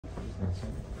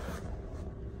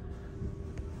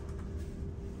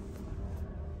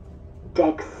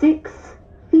Deck 6,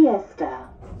 Fiesta.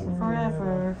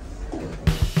 Forever.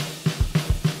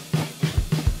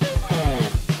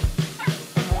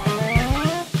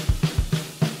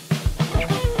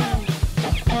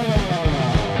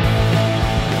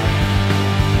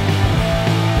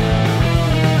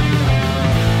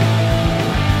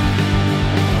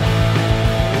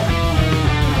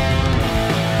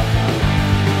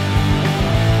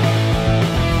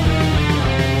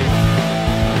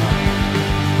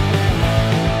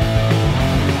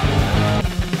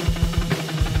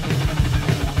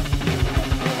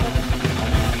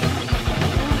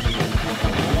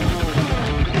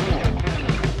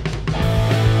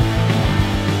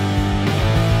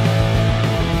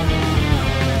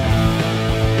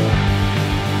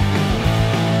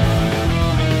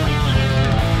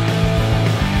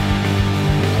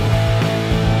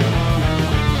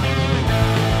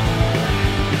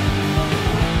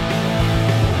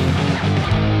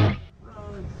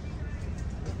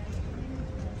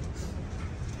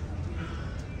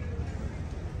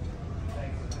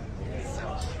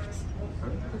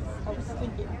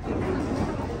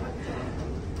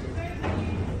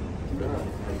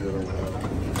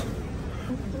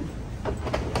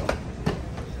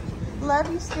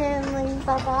 Love you, Stanley.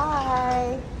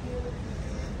 Bye-bye.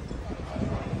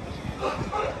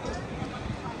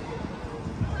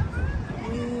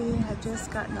 We have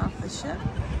just gotten off the ship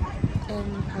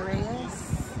in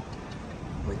Piraeus,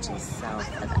 which is south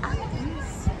of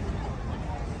Athens.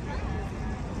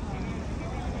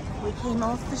 We came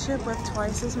off the ship with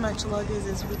twice as much luggage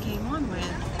as we came on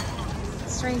with.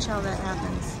 Strange how that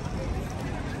happens.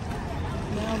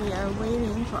 Now we are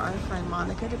waiting for our friend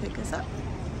Monica to pick us up.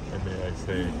 And may I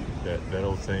say that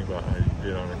old saying about how you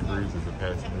get on a cruise as a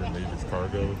passenger and leave as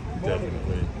cargo,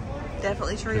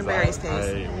 definitely true in Barry's case. I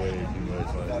ate way too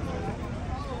much last night.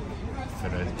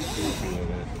 And I still feel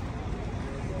it.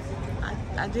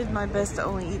 I did my best to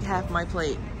only eat half my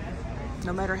plate,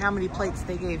 no matter how many plates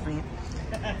they gave me.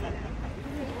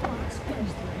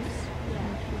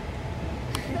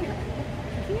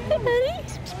 Hey, buddy.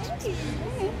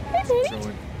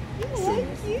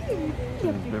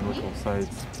 Some biblical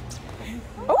sites.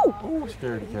 Oh!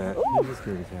 Scaredy cat. Ooh. He's a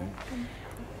scaredy cat.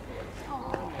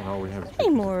 And all we have is Hey,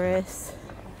 Morris.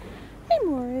 Hey,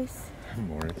 Morris.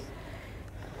 Morris.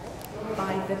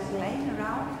 By the plain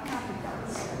round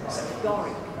capitals, so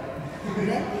Doric.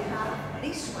 Then we have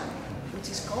this one, which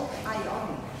is called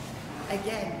Ionic.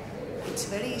 Again, it's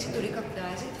very easy to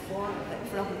recognize it from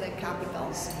the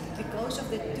capitals because of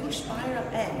the two spiral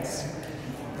ends.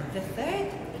 The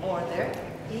third order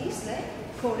is the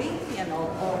Corinthian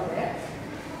order,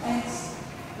 and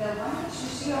the one that you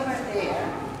see over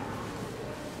there,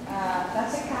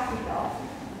 that's a capital,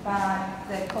 but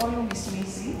the column is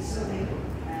missing, so they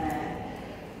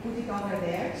put it over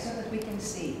there so that we can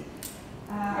see.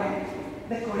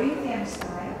 The Corinthian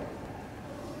style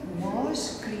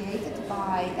was created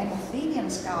by an Athenian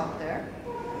sculptor,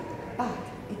 but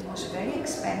it was very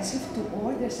expensive to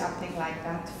order something like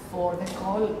that for the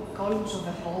columns of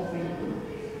the whole building.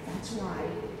 That's why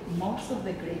most of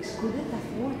the Greeks couldn't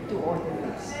afford to order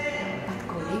this. But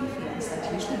Corinthians,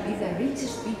 that used to be the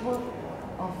richest people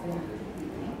of the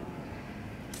antiquity,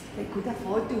 they could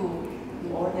afford to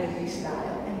order this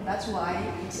style, and that's why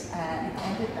it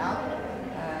ended up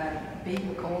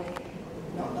being called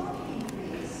not only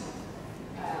this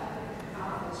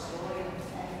art story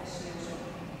and solution,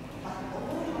 but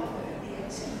all over the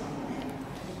example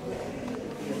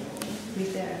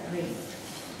with the ring.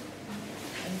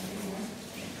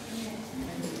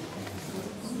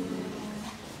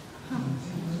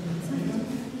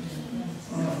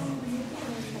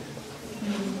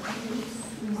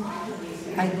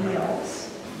 Ideals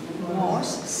was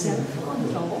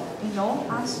self-control in all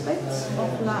aspects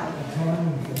of life.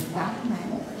 That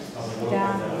meant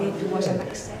that it was an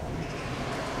acceptance.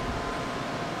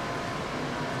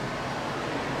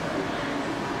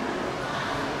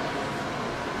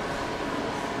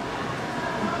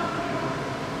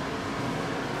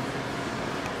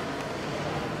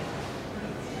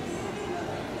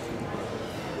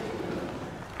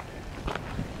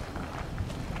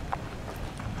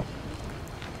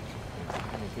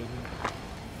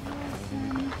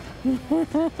 We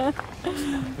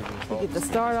get to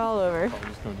start all over.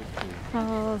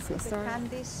 Oh, so start.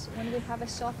 Candies, when we have a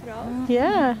soft roll,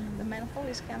 Yeah. the menthol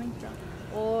is coming from.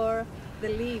 Or the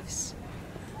leaves.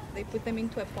 They put them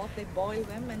into a pot, they boil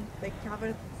them, and they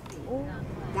cover.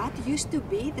 That used to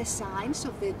be the signs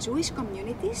of the Jewish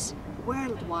communities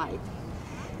worldwide.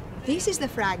 This is the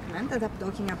fragment that I'm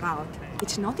talking about.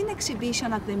 It's not in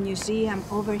exhibition at the museum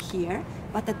over here,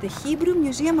 but at the Hebrew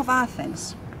Museum of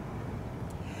Athens.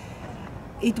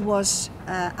 It was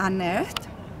unearthed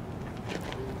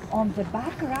on the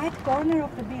back right corner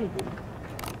of the building.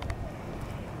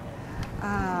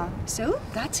 So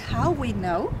that's how we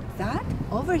know that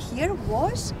over here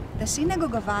was the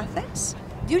synagogue of Athens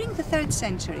during the 3rd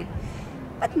century.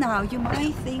 But now you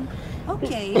might think,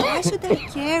 okay, why should I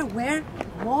care where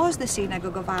was the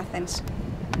synagogue of Athens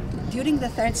during the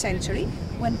 3rd century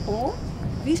when Paul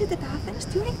visited Athens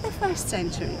during the 1st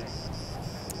century?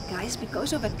 Guys,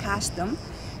 because of a custom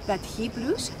that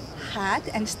Hebrews had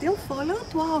and still follow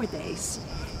to our days.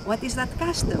 What is that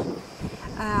custom?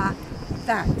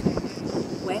 That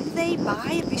when they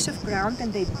buy a piece of ground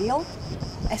and they build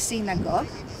a synagogue,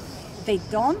 they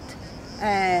don't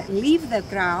leave the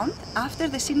ground after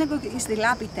the synagogue is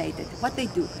dilapidated. What they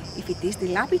do, if it is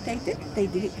dilapidated,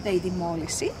 they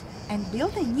demolish it and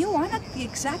build a new one at the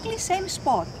exactly same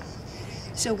spot.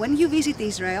 So when you visit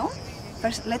Israel,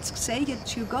 first let's say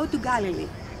that you go to Galilee,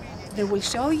 they will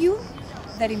show you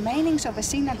the remainings of a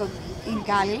synagogue in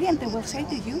Galilee and they will say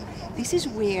to you, this is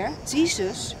where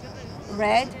Jesus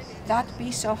read that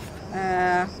piece of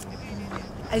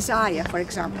Isaiah, for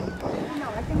example. No,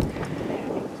 I think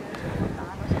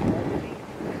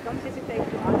don't hesitate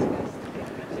to ask us.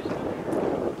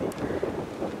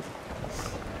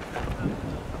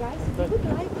 Guys, if you would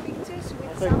like pictures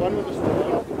with some of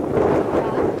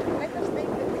let us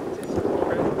take the pictures.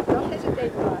 Don't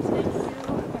hesitate to ask. Thank you.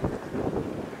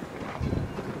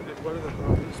 What are the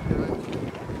properties behind you?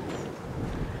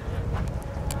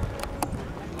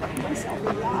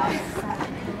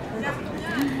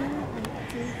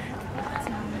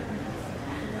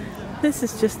 This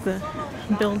is just the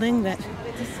building that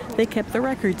they kept the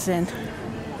records in.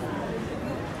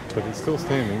 But it's still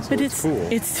standing, so But it's cool.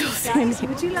 It's still standing.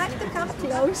 Would you like to come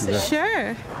closer? Yeah.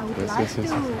 Sure. I would Yes, like yes, yes.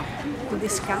 to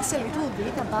discuss a little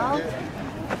bit about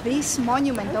this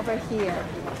monument over here.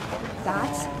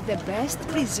 That's the best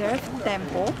preserved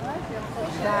temple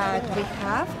that we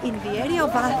have in the area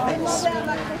of Athens.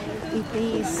 It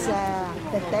is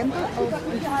the temple of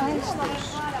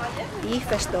Hephaestus.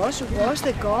 Hephaestus was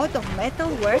the god of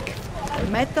metalwork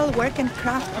and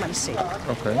craftsmanship.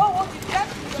 Okay.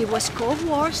 He was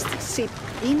co-worshipped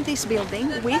in this building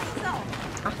with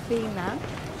Athena,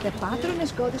 the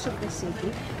patroness goddess of the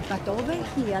city, but over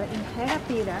here in her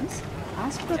appearance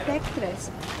as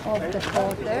protectress of the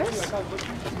potters,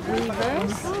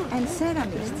 weavers and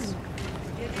ceramists.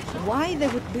 Why they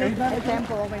would build a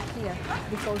temple over here?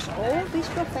 Because all these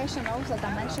professionals that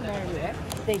I mentioned earlier,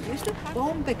 they used a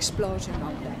bomb explosion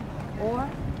on them or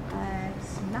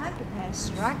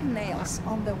shrug nails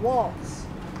on the walls.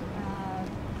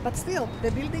 But still,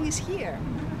 the building is here.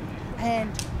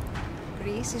 And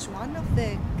Greece is one of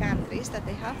the countries that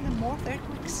they have the most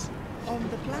earthquakes on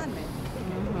the planet.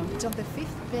 It's on the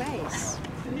 5th place.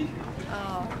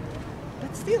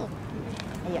 But still,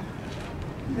 yeah,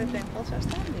 the temples are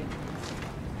standing.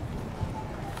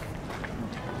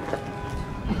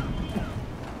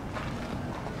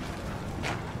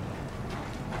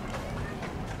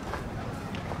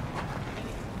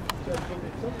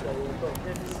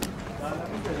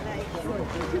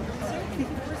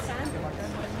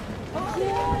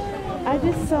 I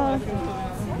just saw.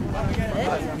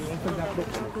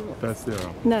 That's the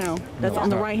No, that's No, on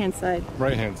the not. right hand side.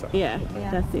 right hand side. Yeah,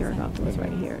 that's the Acropolis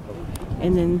right here.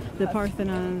 And then the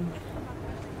Parthenon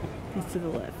is to the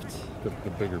left. The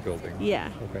bigger building. Yeah,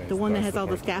 Okay, the one that has all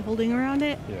the Parthenon. scaffolding around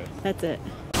it. Yes. That's it.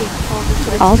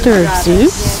 Altar of Zeus.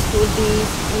 Yes, will be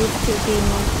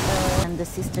and the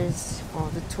sisters for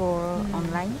the tour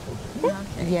online.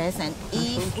 Yes, and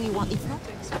if we want, it's not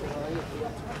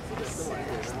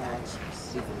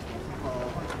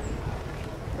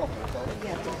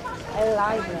A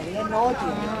library, an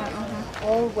audience,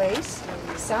 always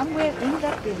somewhere in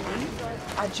that building,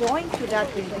 adjoined to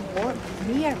that building or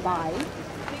nearby,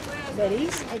 there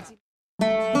is a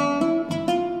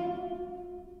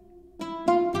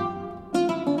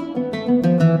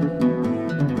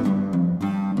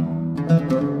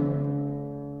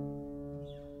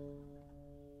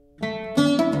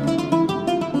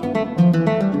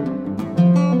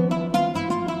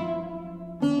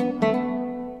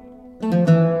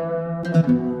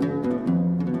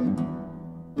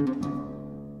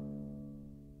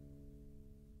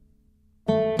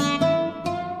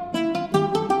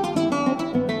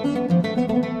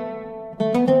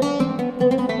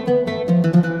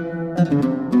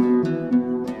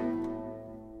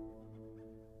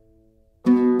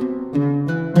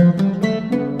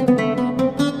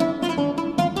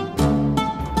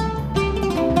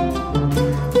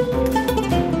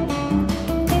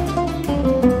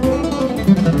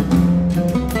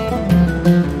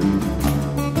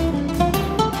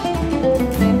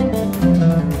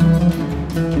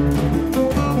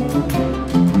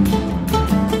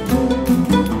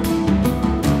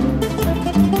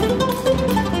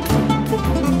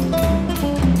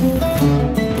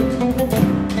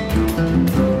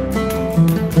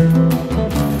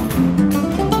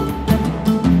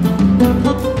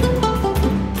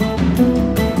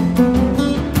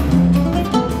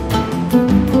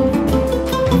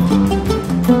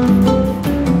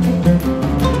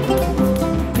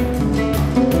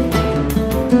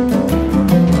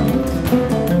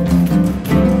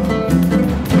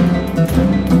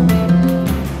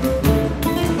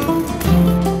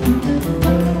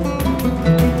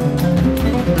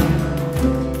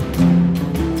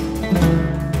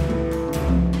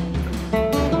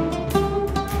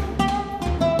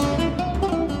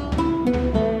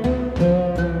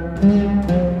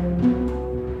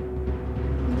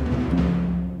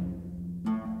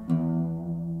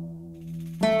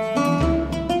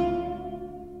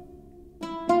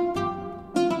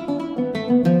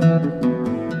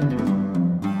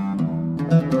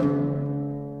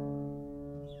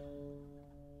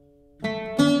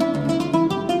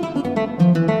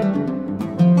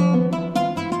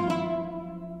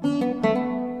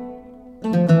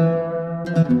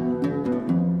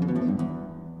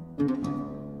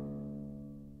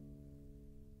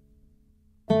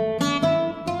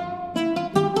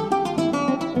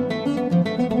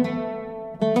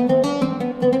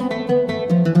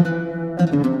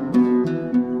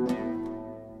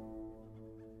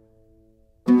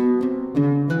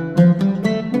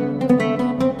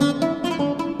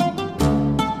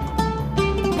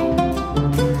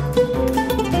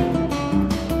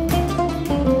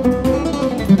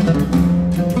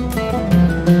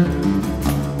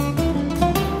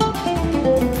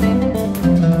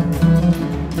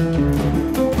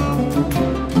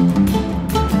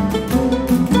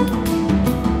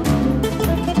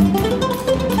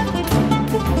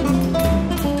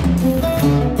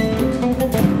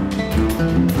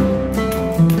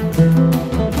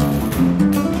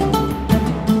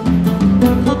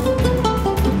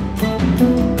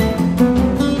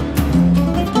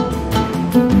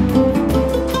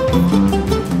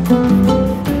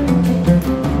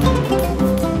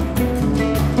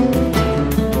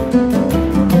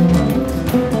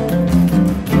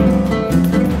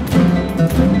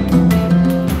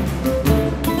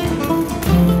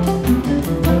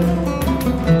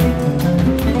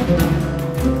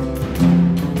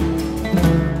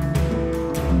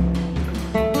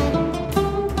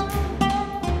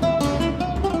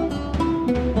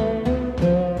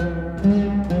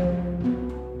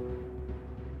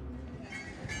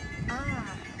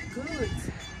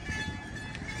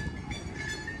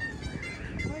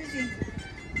easy.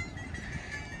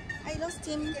 I lost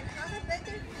him. Perfect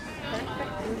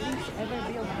buildings ever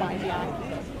built by the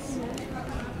architects.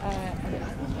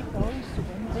 Because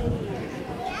when they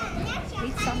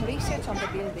did some research on the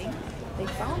building, they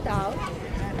found out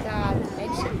that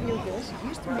ancient builders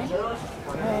used to make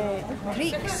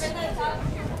bricks. That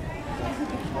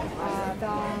a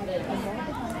lot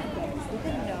of architects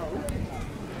didn't know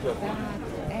that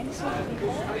ancient people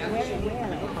were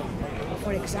aware of.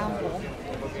 For example,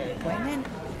 when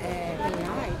the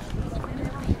light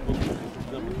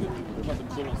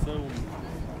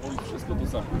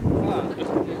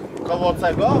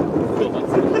Owocego?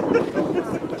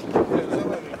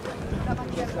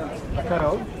 A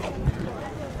Karol?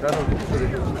 Karol, który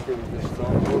wiesz co?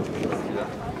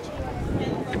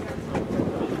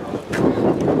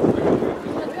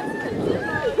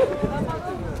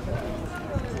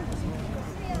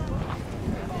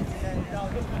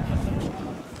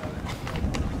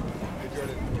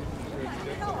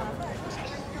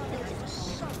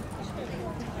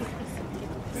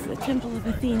 The Temple of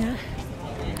Athena.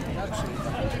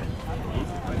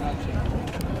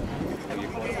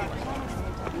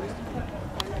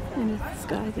 And if the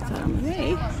sky gets out of the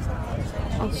way,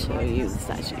 I'll show you the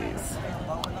statues.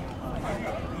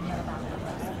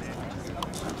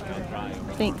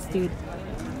 Thanks, dude.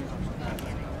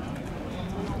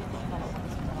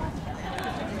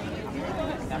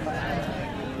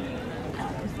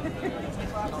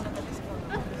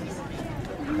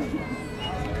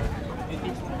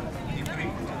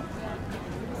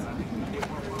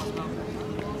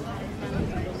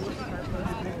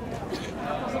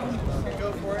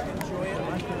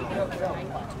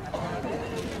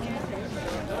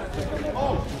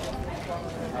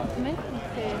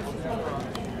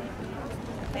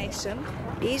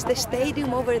 is the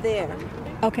stadium over there.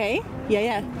 Okay.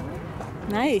 Yeah.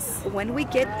 Nice. When we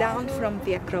get down from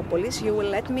the Acropolis, you will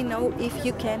let me know if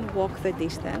you can walk the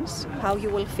distance, how you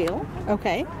will feel.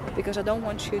 Okay. Because I don't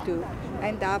want you to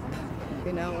end up,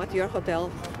 at your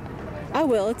hotel. I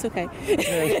will, it's okay.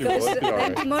 Because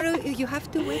then tomorrow you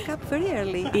have to wake up very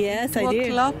early. Yes, I do. 2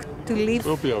 o'clock to leave.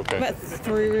 We'll be okay. But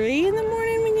 3 in the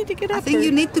morning we need to get up. I think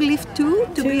you need to leave 2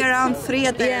 to be around 3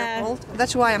 at the Yeah. airport.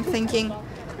 That's why I'm thinking,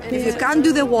 if you can't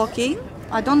do the walking,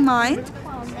 I don't mind.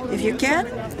 If you can,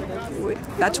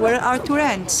 that's where our tour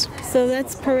ends. So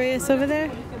that's Piraeus over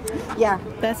there? Yeah.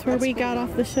 That's where we got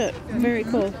off the ship. Very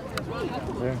cool.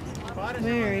 Yeah.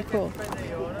 Very cool.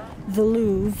 The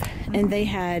Louvre, and they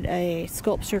had a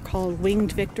sculpture called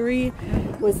Winged Victory.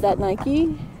 Was that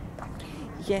Nike?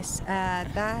 Yes,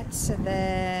 that's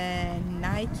the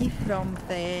Nike from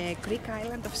the Greek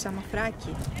island of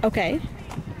Samothraki. Okay.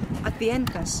 At the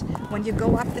entrance, when you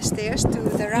go up the stairs to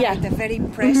the right, Yeah. very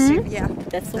impressive. Yeah,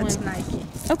 That's the that's one. Nike.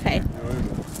 Okay.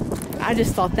 I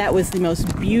just thought that was the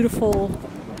most beautiful.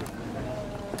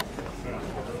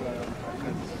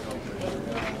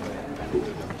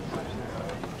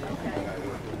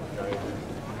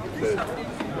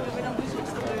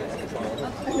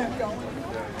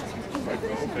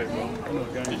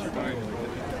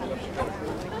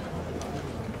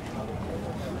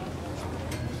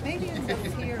 Maybe it's the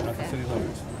fear of that.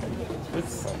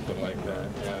 It's something like that,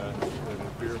 yeah. The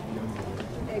fear of the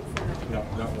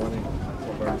unknown. Not wanting to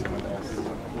learn someone else's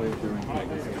way of doing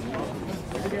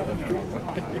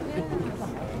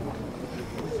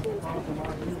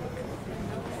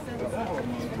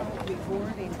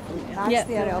That's Yep.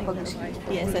 the Areopagus.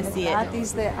 Yes, I see it. That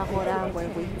is the Agora where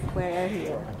we were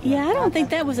here. Yeah, I don't think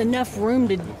that was enough room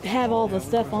to have all the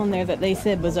stuff on there that they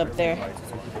said was up there.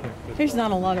 There's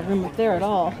not a lot of room up there at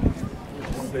all.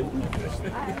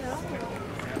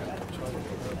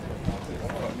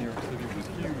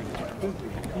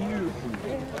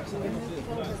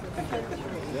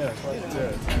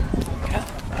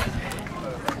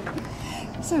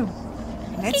 So,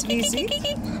 let's visit.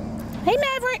 Hey,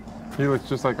 Maverick! He looks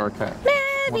just like our cat.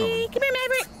 Mavie! Come here,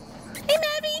 Maverick! Hey,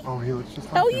 Mavie! Oh, he looks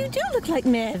just like Oh, him. you do look like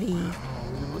Mavie.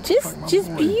 He looks like my Just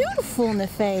boy. beautiful in the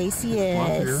face,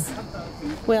 yes.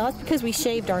 Well, it's because we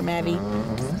shaved our Mavie.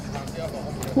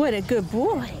 What a good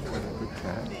boy.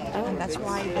 And that's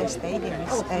why the stadium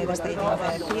is, the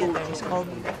theater is called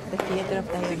the Theater of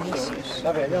Dionysius.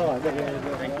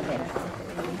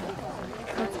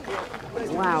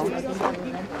 Wow.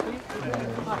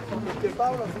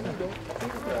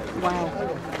 Wow.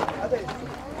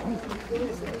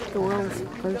 The world's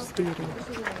first theater.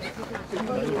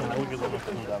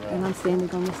 And I'm standing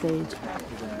on the stage.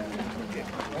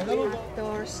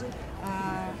 Doors,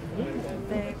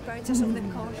 the purchase of the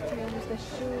costumes, the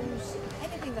shoes,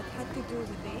 anything that had to do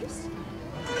with this.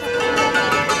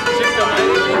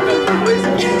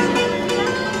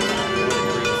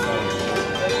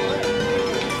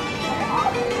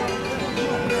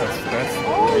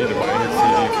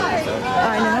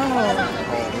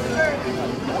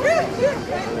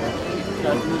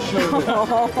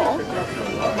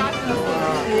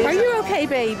 Are you okay,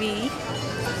 baby?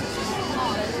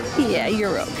 Yeah,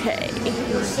 you're okay.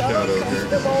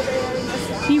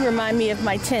 You remind me of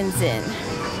my Tenzin.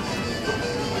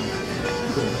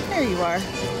 There you are.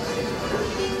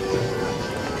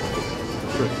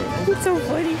 It's so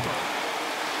funny.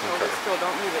 Hold it still,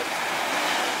 don't move it.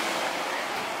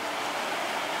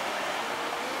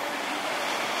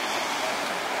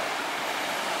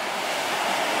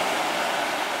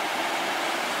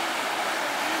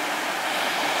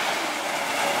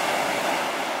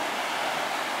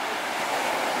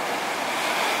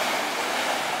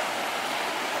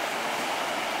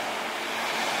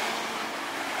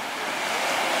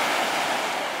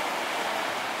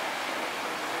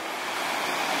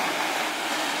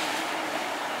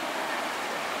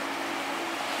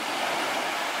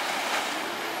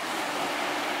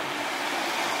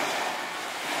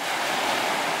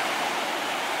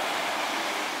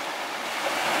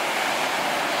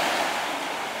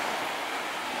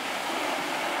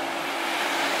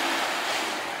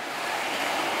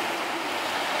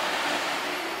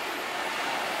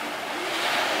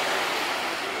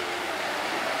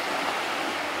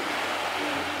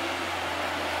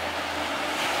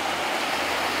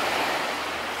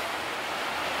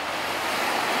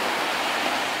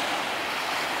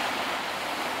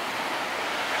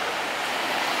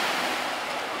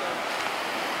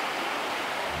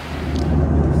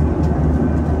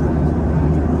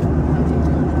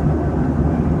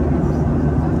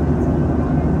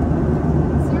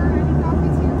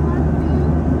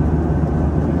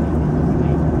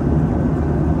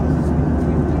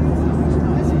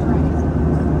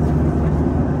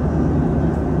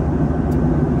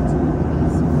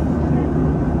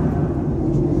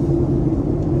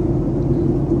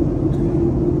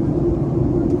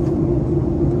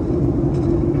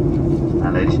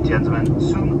 Gentlemen,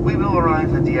 soon we will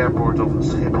arrive at the airport of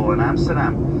Schiphol in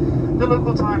Amsterdam. The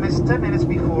local time is 10 minutes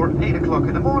before 8 o'clock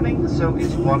in the morning, so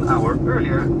it's 1 hour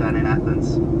earlier than in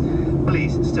Athens.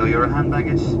 Please stow your hand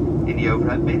baggage in the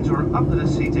overhead bins or under the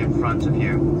seat in front of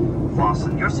you.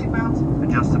 Fasten your seatbelt,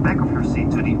 adjust the back of your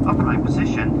seat to the upright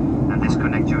position, and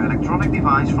disconnect your electronic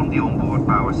device from the onboard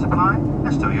power supply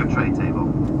and stow your tray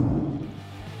table.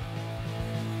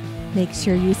 Make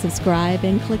sure you subscribe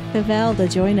and click the bell to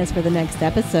join us for the next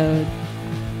episode.